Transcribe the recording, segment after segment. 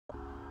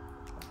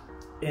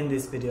In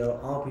this video,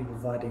 I'll be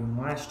providing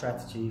my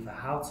strategy for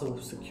how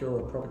to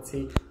secure a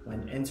property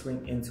when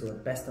entering into a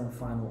best and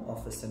final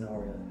offer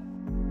scenario.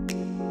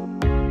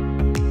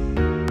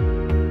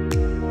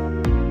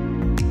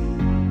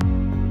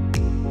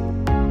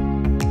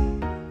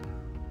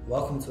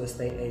 Welcome to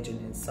Estate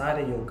Agent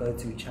Insider, your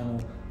go-to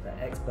channel for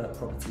expert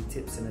property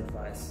tips and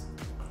advice,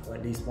 or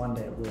at least one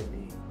day it will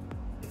be.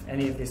 If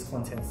any of this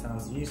content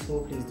sounds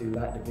useful, please do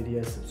like the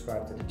video,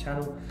 subscribe to the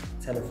channel,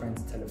 tell a friend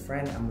to tell a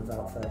friend, and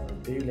without further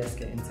ado, let's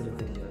get into the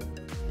video.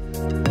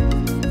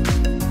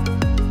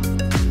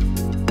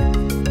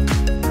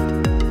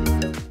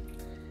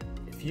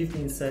 If you've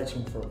been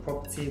searching for a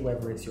property,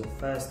 whether it's your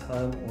first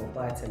home or a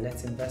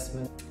buy-to-let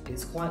investment,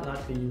 it's quite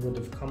likely you would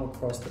have come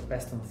across the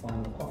best and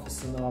final offer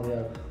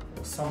scenario,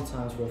 or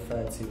sometimes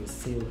referred to as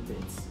sealed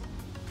bids.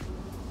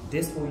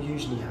 This will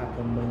usually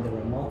happen when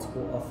there are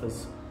multiple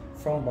offers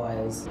from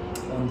buyers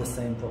on the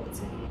same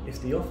property.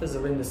 If the offers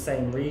are in the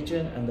same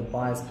region and the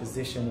buyer's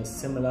position is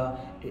similar,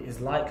 it is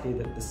likely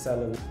that the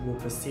seller will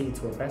proceed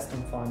to a best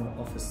and final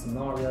offer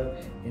scenario,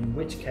 in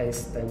which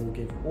case they will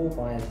give all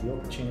buyers the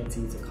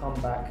opportunity to come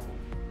back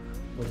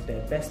with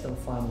their best and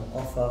final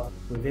offer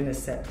within a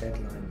set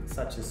deadline,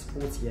 such as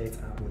 48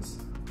 hours.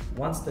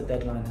 Once the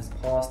deadline has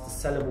passed, the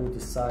seller will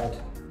decide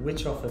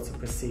which offer to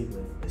proceed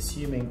with,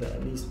 assuming that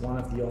at least one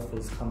of the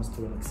offers comes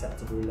to an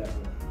acceptable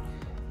level.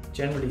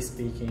 Generally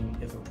speaking,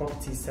 if a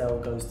property sale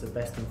goes to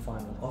best and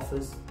final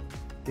offers,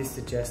 this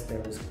suggests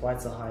there is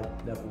quite a high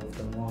level of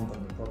demand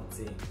on the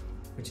property,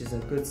 which is a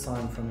good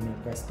sign from an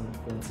investment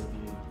point of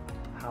view.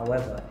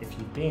 However, if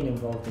you've been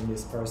involved in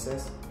this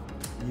process,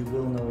 you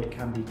will know it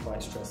can be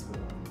quite stressful.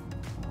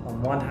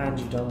 On one hand,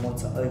 you don't want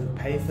to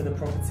overpay for the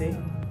property,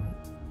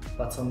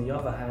 but on the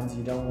other hand,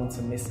 you don't want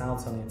to miss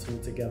out on it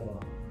altogether.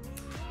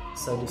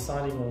 So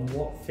deciding on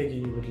what figure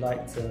you would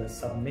like to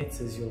submit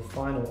as your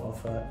final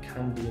offer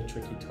can be a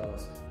tricky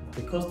task.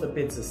 Because the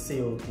bids are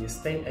sealed, the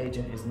estate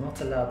agent is not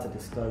allowed to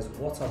disclose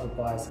what other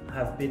buyers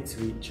have bid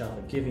to each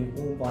other, giving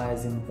all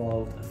buyers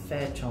involved a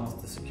fair chance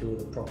to secure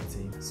the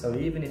property. So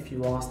even if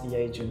you ask the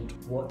agent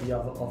what the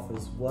other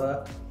offers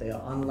were, they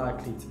are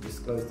unlikely to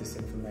disclose this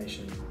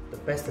information. The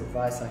best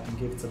advice I can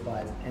give to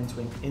buyers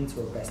entering into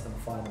a best and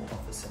final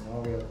offer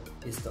scenario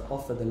is to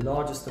offer the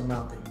largest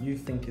amount that you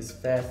think is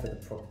fair for the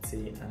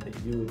property and that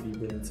you would be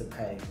willing to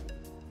pay.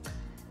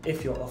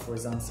 If your offer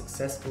is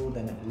unsuccessful,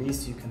 then at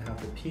least you can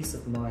have the peace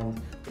of mind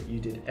that you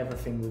did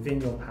everything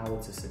within your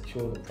power to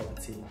secure the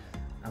property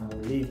and will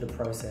leave the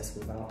process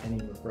without any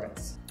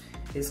regrets.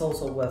 It's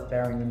also worth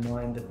bearing in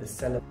mind that the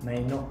seller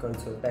may not go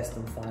to a best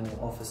and final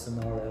offer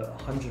scenario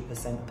 100%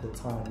 of the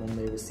time when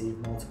they receive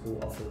multiple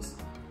offers.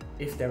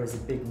 If there is a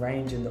big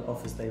range in the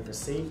offers they've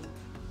received,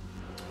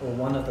 or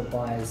one of the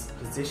buyer's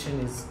position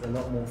is a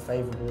lot more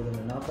favourable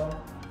than another,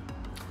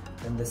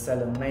 then the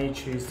seller may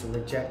choose to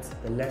reject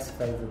the less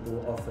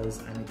favourable offers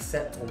and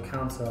accept or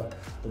counter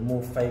the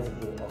more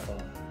favourable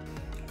offer.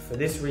 For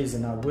this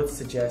reason, I would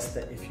suggest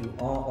that if you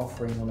are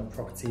offering on a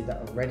property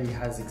that already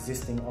has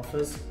existing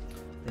offers,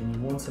 then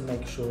you want to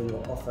make sure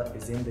your offer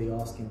is in the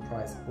asking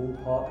price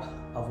ballpark,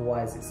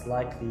 otherwise it's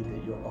likely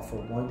that your offer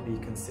won't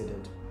be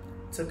considered.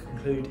 To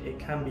conclude, it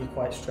can be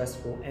quite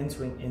stressful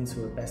entering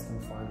into a best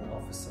and final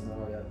offer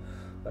scenario,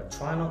 but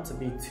try not to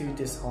be too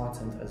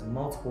disheartened, as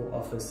multiple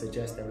offers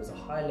suggest there is a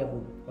high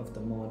level of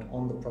demand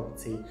on the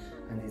property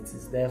and it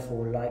is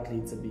therefore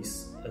likely to be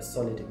a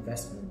solid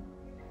investment.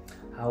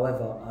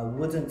 However, I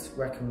wouldn't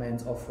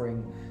recommend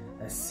offering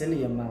a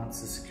silly amount to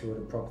secure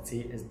the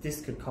property, as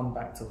this could come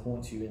back to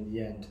haunt you in the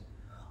end.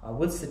 I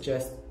would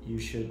suggest you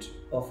should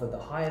offer the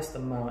highest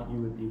amount you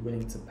would be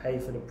willing to pay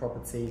for the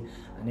property,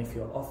 and if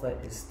your offer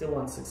is still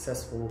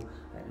unsuccessful,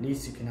 at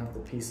least you can have the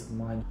peace of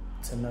mind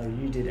to know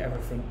you did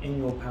everything in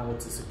your power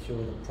to secure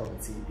the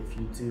property if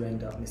you do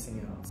end up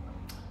missing out.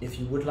 If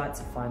you would like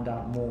to find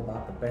out more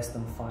about the best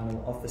and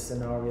final offer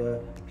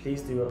scenario,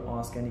 please do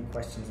ask any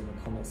questions in the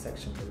comment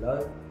section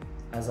below.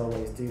 As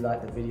always, do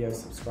like the video,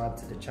 subscribe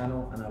to the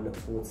channel, and I look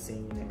forward to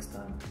seeing you next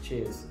time.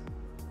 Cheers.